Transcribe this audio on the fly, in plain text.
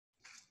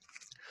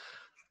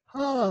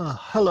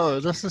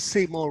Hello, this is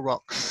Seymour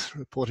Rocks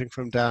reporting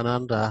from Down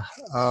Under.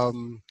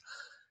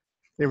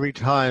 Every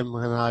time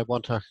when I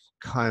want to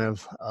kind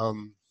of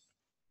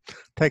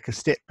take a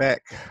step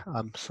back,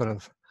 I'm sort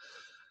of,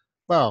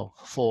 well,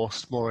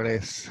 forced more or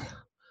less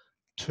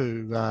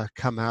to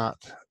come out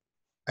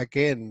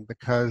again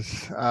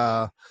because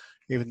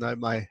even though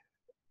my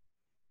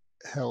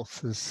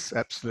health is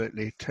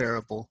absolutely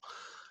terrible,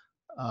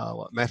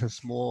 what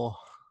matters more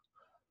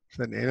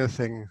than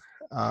anything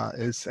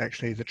is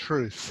actually the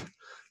truth.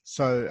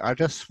 So I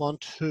just want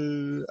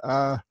to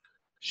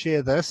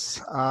share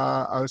this.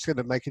 I was going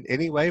to make it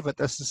anyway, but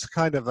this is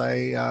kind of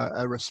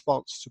a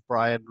response to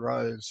Brian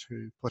Rose,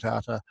 who put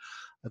out a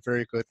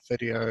very good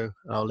video.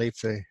 I'll leave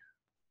the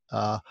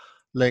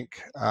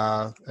link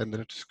in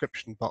the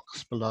description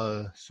box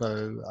below.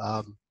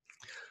 So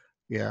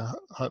yeah,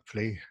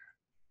 hopefully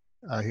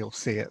he'll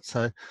see it.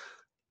 So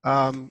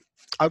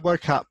I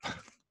woke up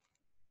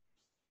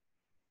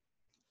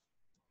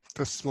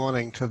this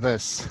morning to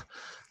this.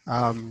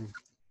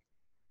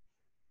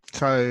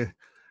 So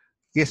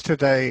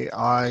yesterday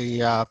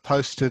I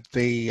posted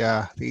the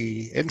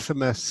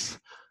infamous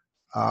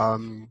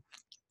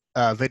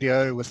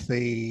video with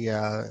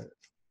the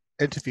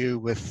interview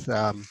with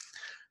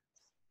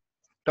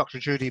Dr.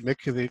 Judy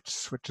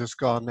Mikovits, which has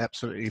gone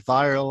absolutely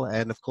viral,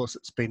 and of course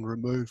it's been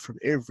removed from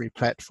every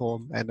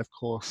platform, and of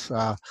course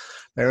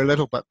they're a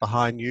little bit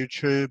behind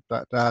YouTube,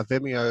 but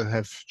Vimeo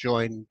have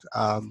joined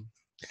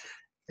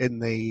in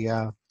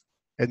the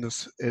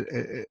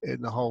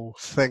whole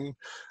thing.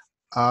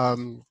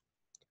 And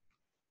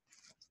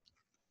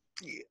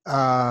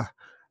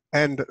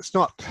it's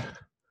not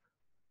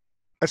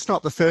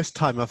the first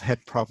time I've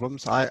had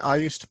problems. I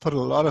used to put a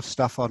lot of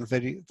stuff on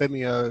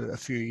Vimeo a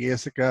few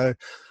years ago,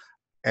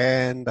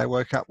 and I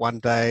woke up one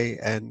day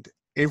and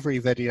every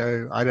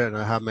video, I don't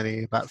know how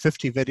many, about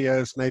 50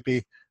 videos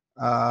maybe,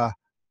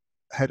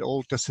 had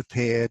all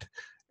disappeared.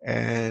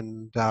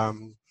 And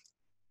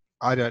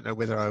I don't know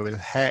whether I was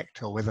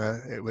hacked or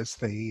whether it was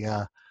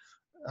the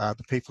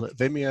people at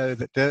Vimeo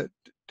that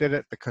did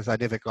it, because I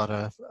never got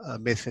a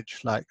message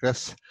like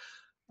this.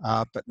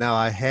 But now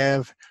I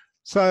have.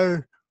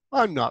 So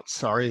I'm not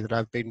sorry that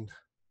I've been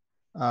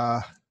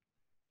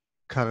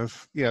kind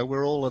of,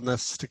 we're all in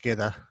this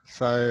together.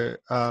 So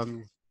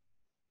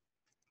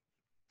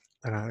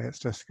let's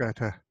just go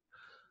to,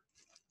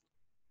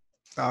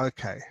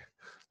 okay.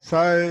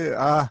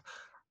 So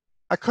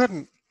I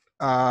couldn't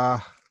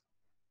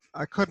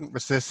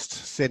resist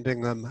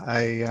sending them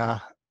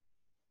a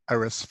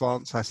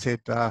response. I said,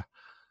 oh,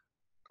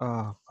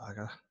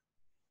 bugger.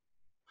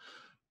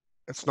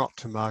 It's not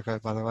to Margot,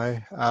 by the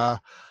way. I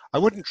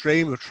wouldn't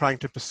dream of trying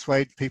to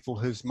persuade people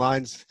whose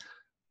minds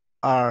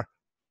are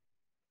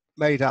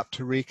made up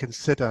to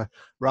reconsider.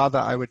 Rather,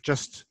 I would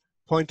just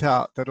point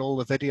out that all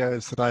the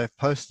videos that I have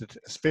posted,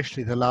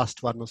 especially the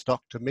last one with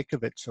Dr.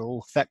 Mikovits, are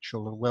all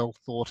factual and well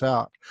thought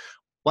out.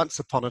 Once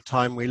upon a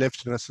time, we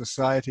lived in a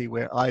society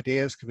where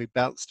ideas could be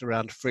bounced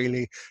around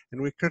freely,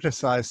 and we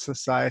criticize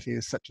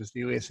societies such as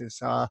the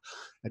USSR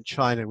and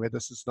China, where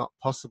this is not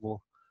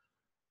possible.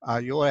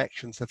 Your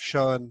actions have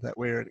shown that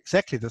we're in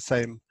exactly the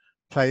same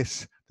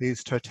place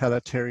these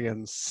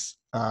totalitarian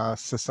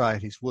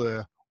societies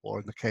were, or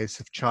in the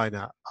case of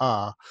China,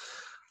 are.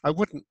 I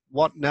wouldn't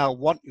want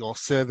your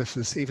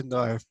services, even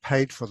though I've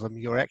paid for them.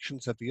 Your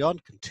actions are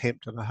beyond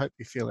contempt, and I hope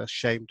you feel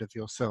ashamed of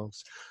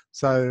yourselves.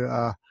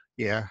 So,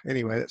 yeah,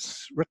 anyway,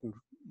 it's written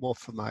more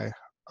for my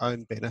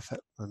own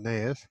benefit than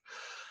theirs.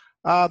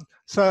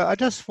 So I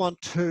just want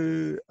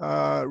to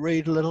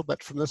read a little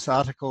bit from this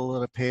article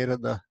that appeared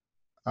in the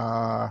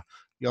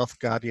Youth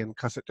Guardian,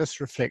 because it just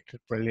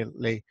reflected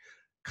brilliantly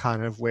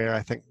kind of where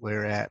I think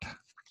we're at.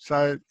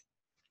 So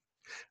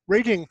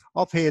reading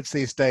op-eds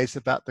these days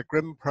about the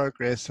grim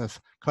progress of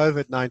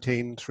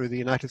COVID-19 through the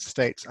United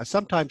States, I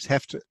sometimes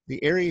have the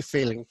eerie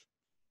feeling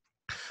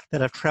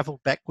that I've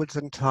traveled backwards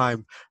in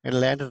time and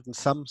landed in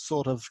some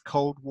sort of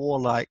Cold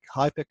War-like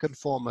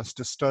hyper-conformist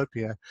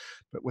dystopia,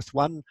 but with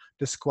one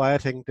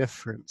disquieting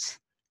difference.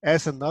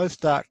 As in those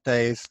dark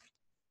days,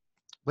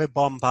 we're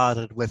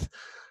bombarded with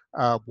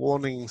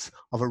warnings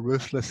of a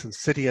ruthless,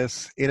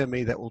 insidious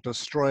enemy that will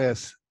destroy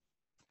us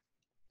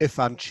if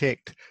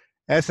unchecked.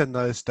 As in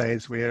those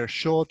days, we are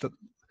assured that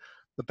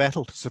the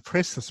battle to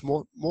suppress this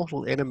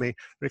mortal enemy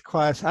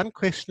requires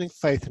unquestioning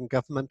faith in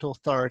government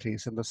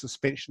authorities and the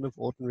suspension of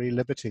ordinary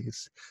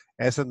liberties.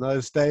 As in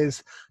those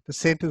days,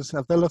 dissenters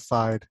are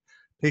vilified.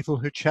 People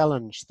who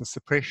challenge the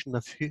suppression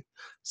of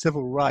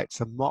civil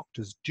rights are mocked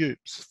as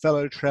dupes,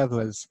 fellow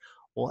travelers,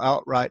 or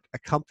outright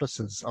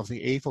accomplices of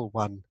the evil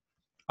one.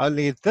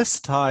 Only this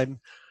time,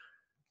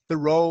 the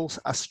roles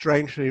are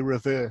strangely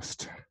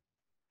reversed.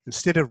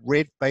 Instead of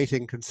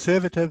red-baiting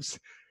conservatives,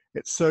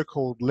 it's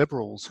so-called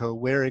liberals who are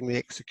wearing the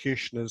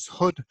executioner's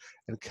hood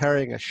and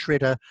carrying a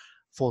shredder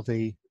for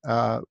the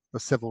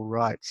civil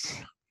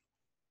rights.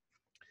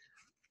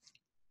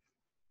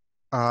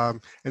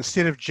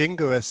 Instead of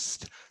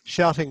jingoists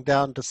shouting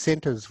down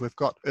dissenters, we've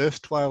got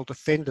erstwhile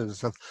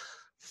defenders of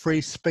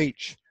free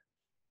speech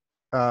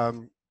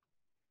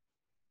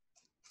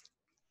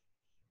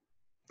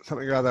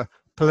something or other,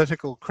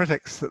 political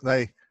critics that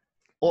they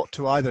ought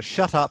to either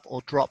shut up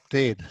or drop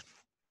dead.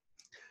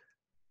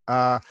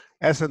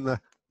 As in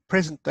the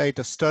present-day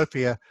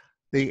dystopia,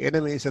 the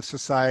enemies of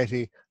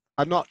society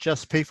are not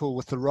just people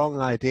with the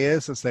wrong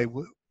ideas as they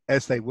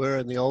were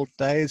in the old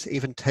days.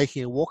 Even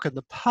taking a walk in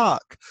the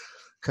park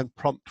can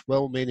prompt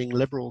well-meaning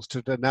liberals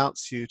to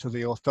denounce you to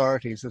the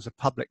authorities as a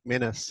public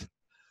menace.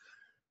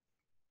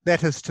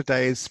 That is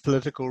today's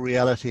political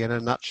reality in a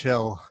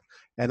nutshell,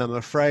 and I'm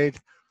afraid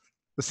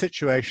the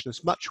situation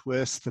is much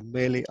worse than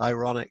merely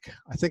ironic.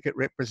 I think it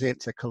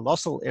represents a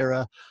colossal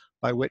error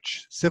by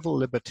which civil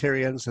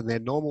libertarians and their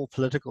normal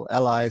political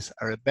allies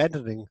are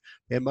abandoning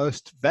their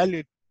most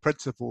valued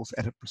principles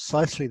at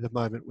precisely the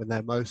moment when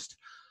they're most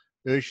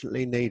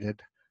urgently needed.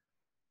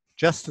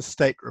 Just as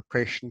state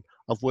repression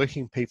of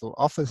working people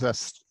offers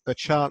us the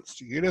chance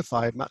to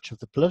unify much of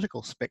the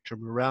political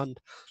spectrum around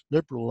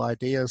liberal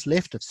ideas,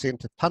 left of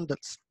centre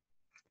pundits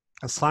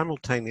are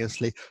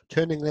simultaneously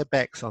turning their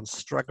backs on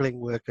struggling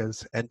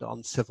workers and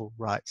on civil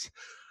rights.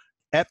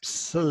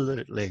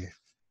 Absolutely.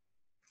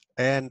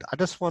 And I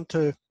just want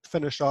to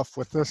finish off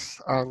with this.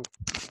 For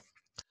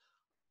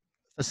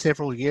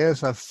several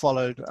years, I've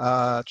followed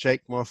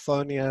Jake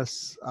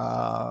Morphonius,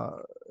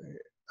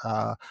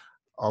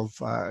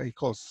 he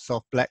calls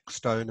himself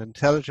Blackstone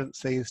Intelligence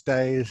these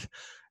days,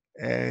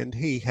 and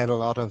he had a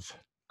lot of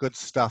good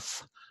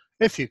stuff.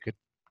 If you could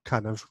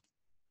kind of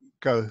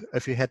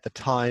if you had the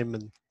time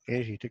and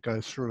energy to go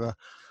through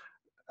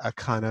a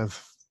kind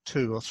of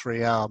 2 or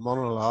 3 hour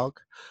monologue.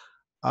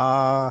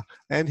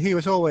 And he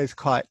was always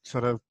quite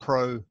sort of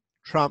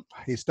pro-Trump.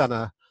 He's done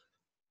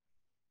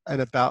an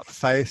about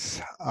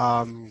face,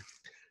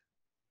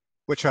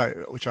 which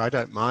I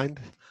don't mind,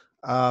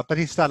 but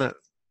he's done it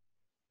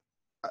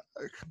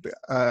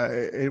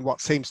in what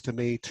seems to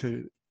me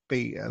to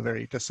be a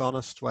very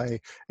dishonest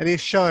way, and he's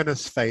shown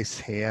his face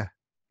here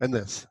in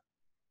this.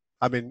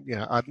 I mean, you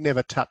know, I'd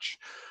never touch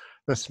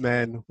this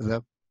man with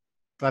a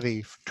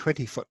bloody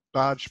 20-foot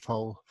barge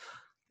pole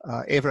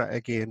ever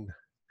again.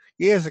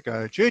 Years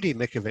ago, Judy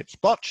Mikovits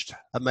botched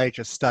a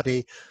major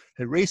study.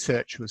 Her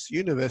research was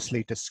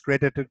universally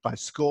discredited by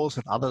scores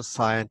of other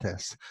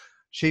scientists.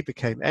 She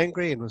became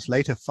angry and was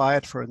later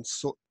fired for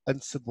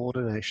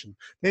insubordination.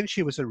 Then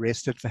she was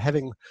arrested for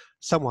having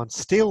someone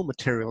steal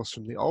materials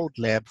from the old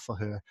lab for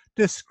her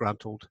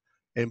disgruntled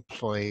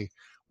employee.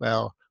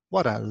 Well,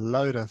 what a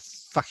load of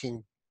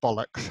fucking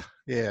bollocks.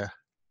 Yeah.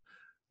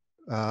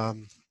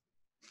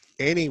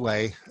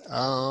 Anyway,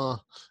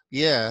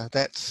 yeah,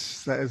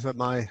 those are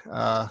my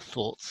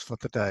thoughts for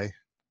the day.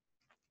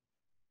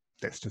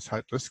 Let's just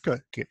hope this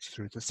gets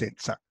through the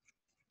censor.